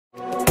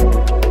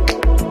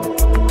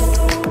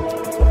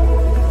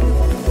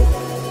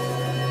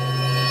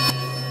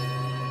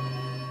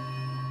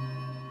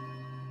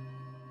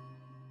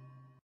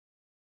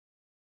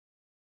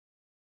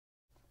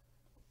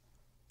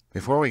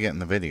Before we get in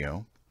the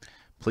video,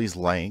 please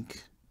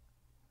like,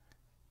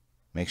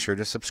 make sure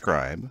to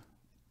subscribe,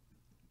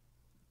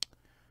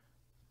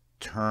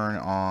 turn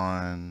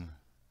on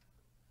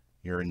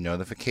your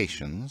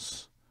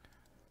notifications,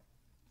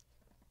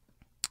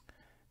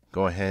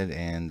 go ahead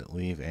and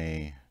leave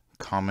a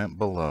comment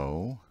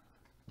below,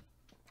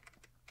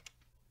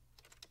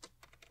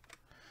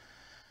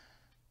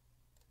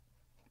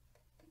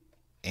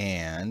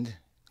 and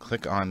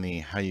click on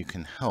the how you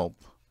can help,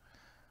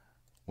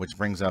 which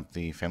brings up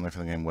the Family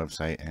Friendly Game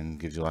website and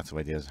gives you lots of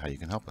ideas how you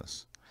can help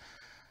us.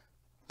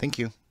 Thank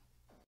you.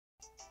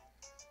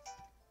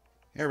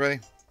 Hey everybody,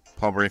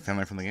 Paul Bray,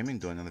 Family Friendly Gaming,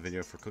 doing another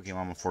video for Cookie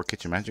Mama 4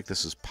 Kitchen Magic.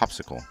 This is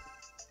Popsicle.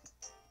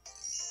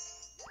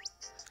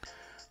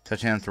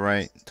 Touch hand at the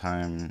right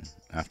time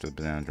after the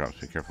banana drops.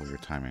 Be careful of your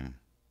timing.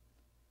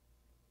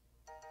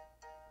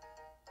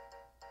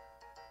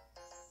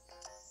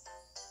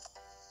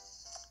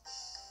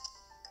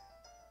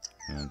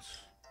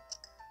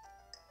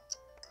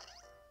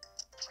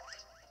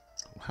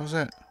 How's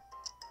that?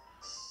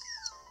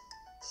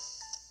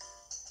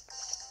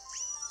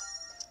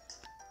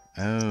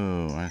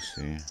 Oh, I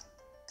see.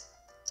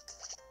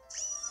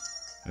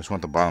 I just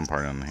want the bottom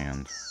part on the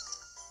hand.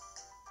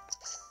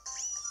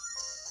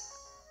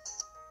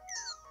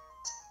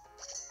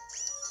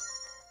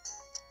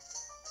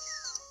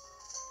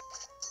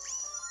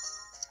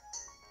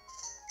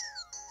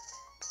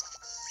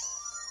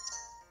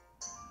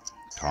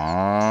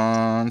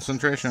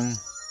 Concentration.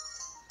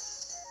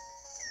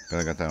 But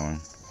I got that one.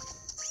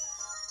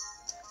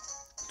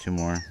 Two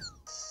more.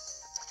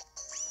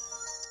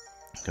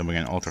 Coming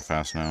in ultra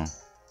fast now.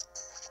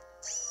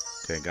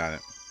 Okay, got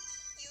it.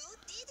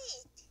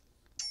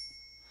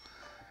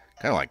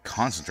 Gotta like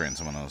concentrate on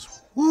some of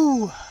those.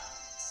 Woo!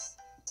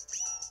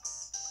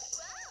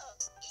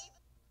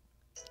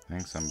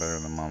 Thanks, I'm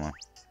better than Mama.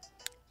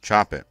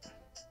 Chop it.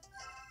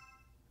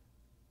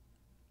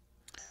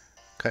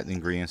 Cut the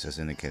ingredients as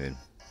indicated.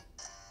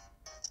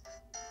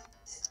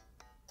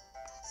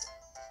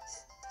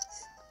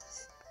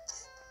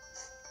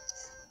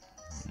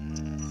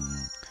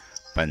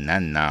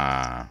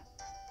 Banana.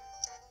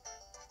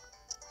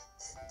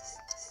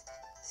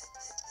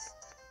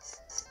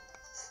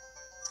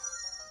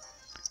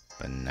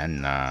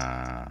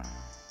 Banana.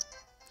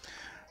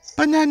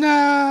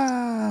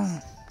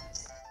 Banana.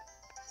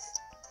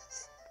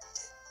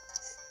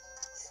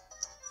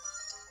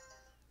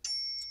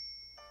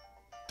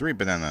 Three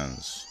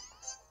bananas.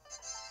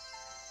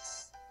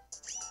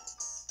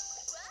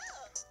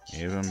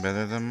 Even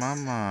better than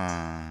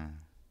Mama.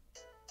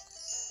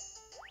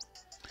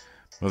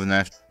 Move the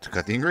knife to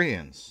cut the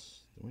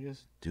ingredients. Did we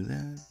just do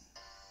that?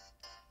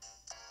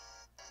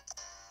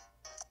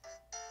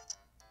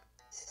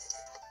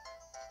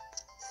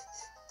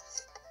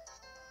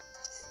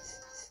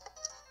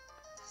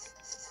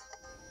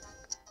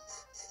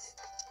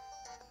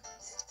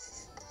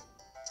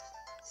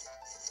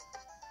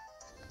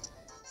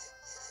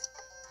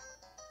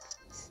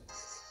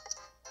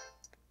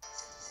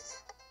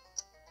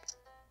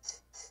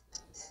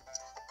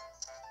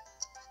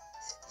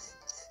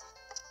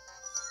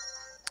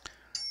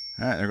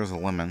 Alright, there goes the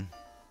lemon.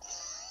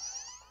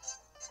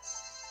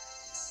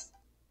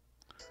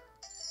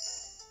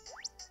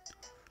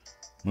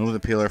 Move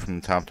the peeler from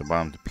the top to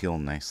bottom to peel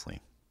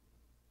nicely.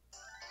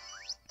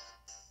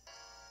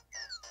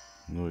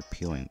 Move it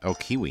peeling. Oh,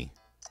 kiwi.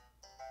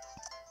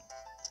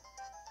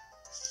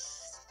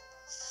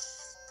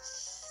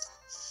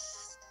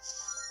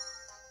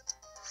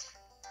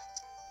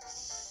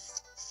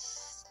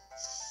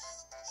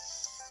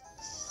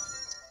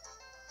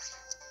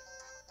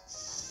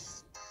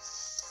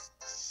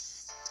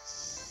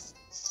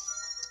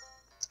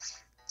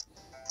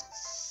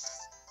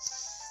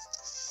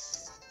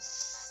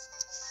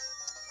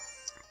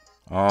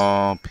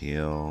 All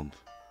peeled.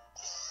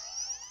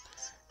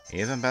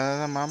 Even better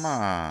than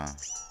Mama.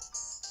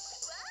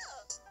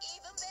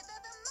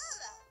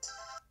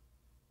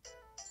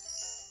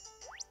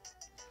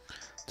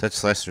 Touch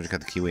slicer to cut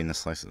the kiwi into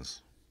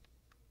slices.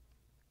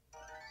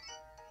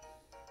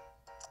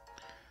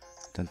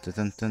 Dun dun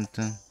dun dun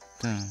dun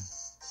dun.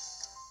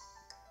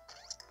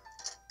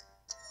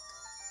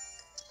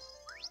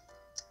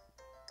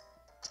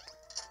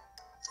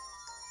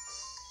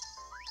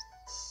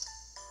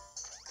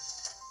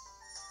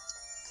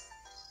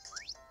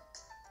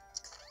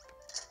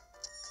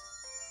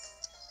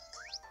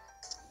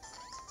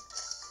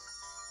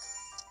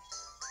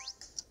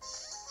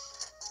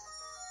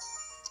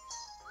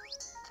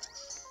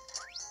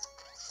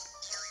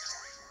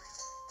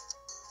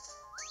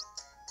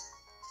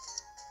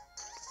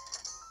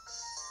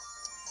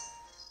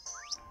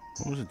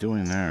 What was it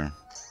doing there?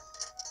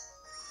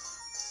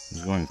 It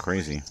was going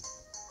crazy.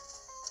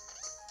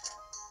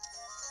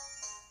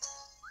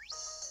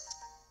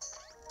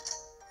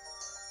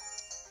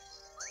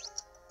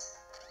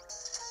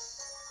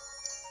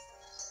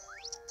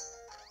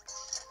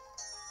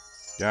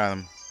 Got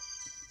him.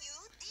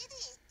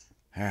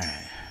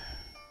 Alright.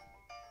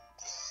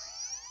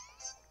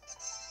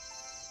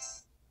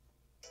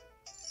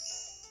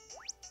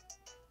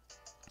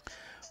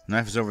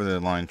 Knife is over the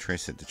line.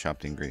 Trace it to chop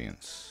the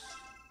ingredients.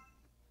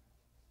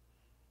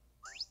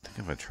 I think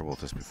I've had trouble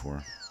with this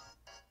before.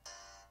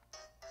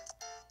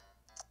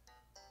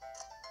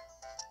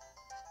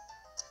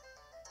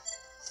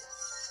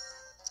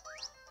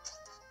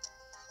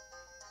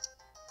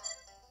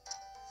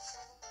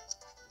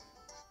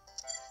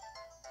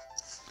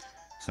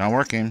 It's not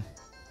working.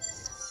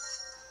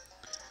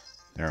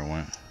 There it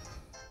went.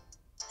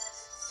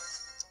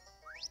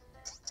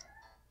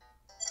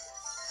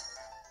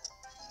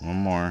 One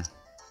more.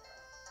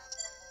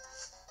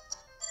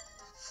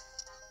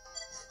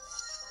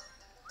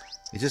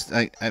 It just,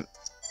 I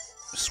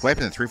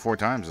swiping it 3-4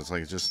 times. It's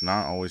like it's just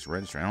not always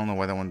registering. I don't know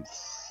why that one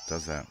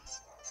does that.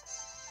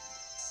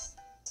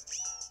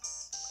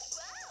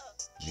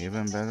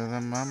 Even better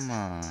than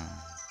Mama.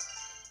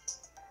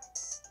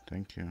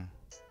 Thank you.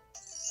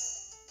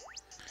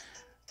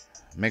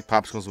 Make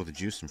popsicles with the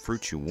juice and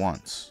fruit you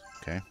want.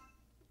 Okay.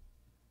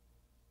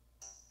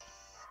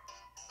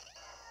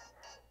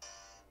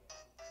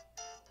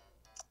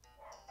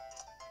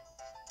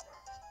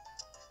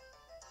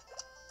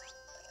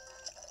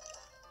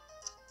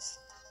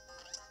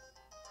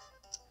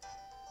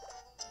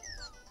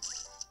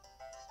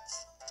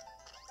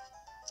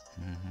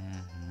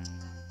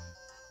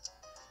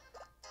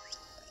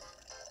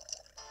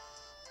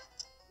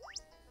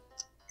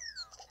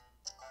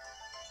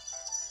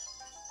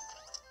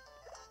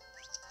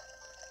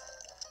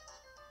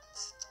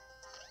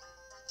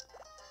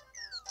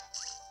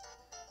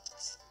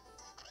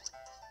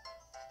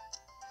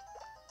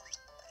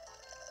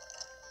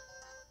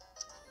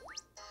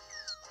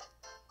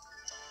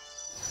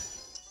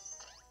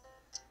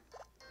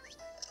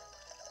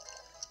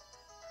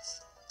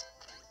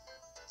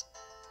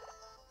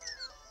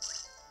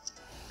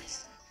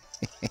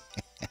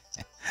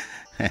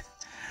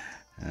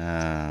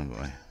 Oh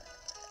boy.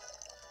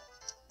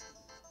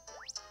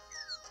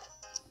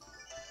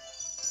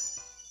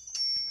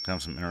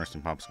 Got some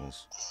interesting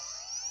popsicles.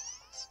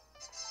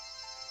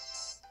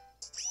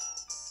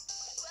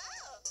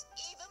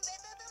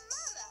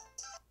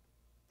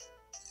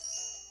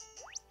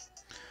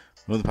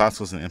 Move the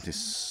popsicles in empty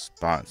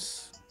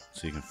spots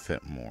so you can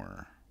fit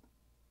more.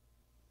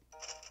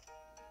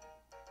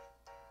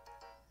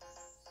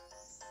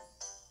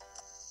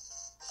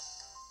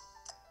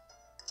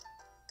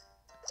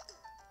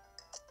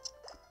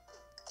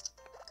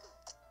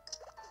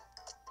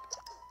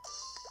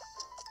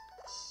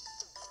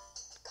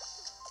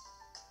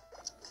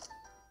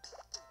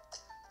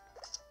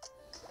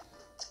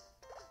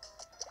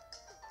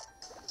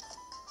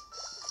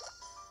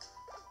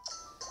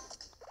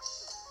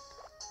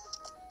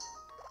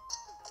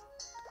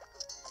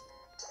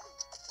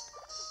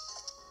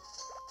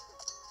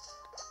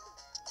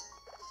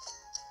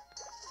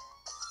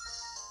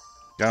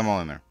 Got them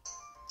all in there.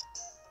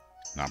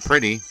 Not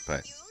pretty,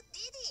 but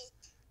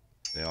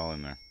they all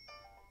in there.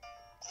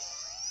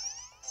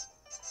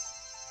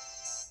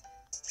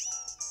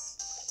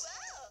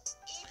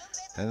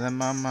 Hello,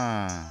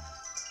 Mama.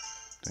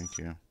 Thank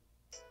you.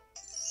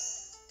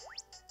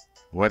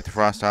 Wipe the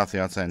frost off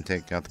the outside and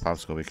take out the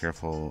popsicle. Be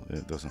careful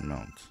it doesn't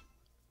melt.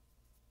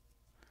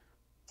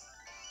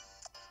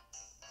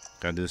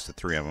 Gotta do this to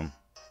 3 of them.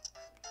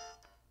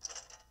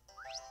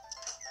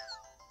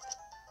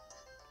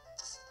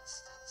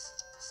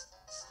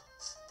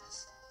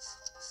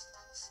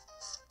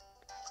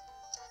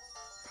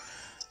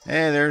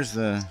 Hey, there's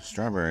the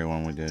strawberry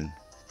one we did.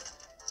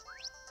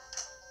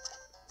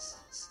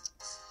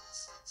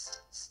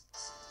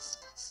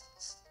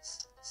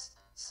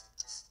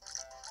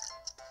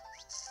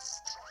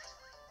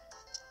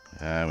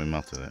 We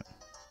melted it.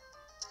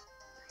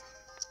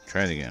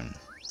 Try it again.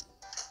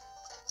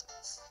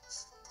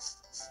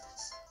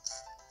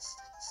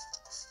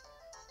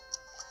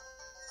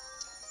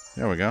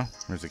 There we go.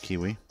 There's a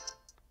kiwi.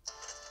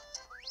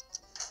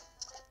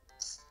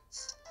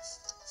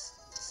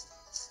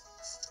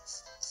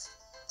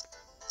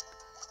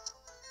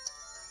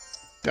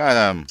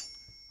 Got him.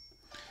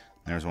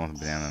 There's one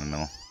with a banana in the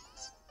middle.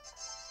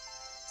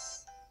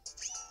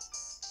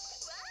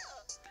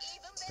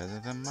 Better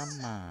than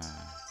Mama.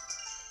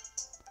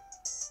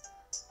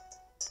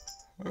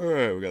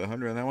 Alright, we got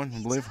 100 on that one,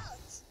 I believe.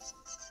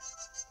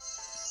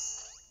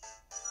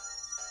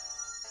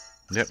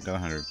 Yep, got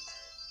 100.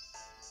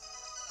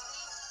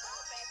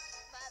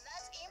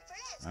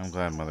 I'm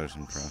glad Mother's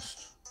impressed.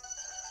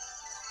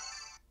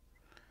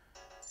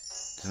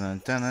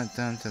 Dun, dun, dun,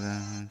 dun,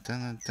 dun,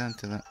 dun, dun,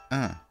 dun,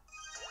 dun.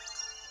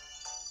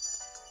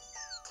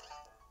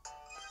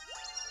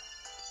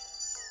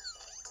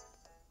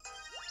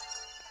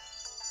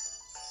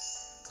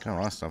 Got a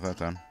lot of stuff that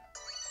time.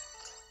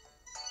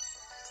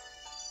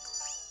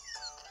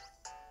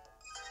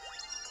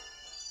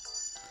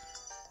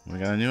 We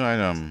got a new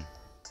item.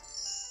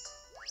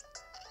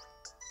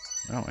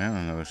 Oh, and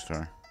another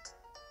star.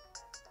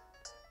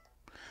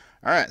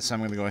 Alright, so I'm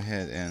going to go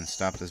ahead and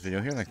stop this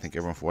video here. I'd like to thank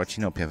everyone for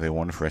watching. Hope you have a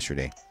wonderful rest of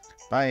your day.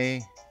 Bye!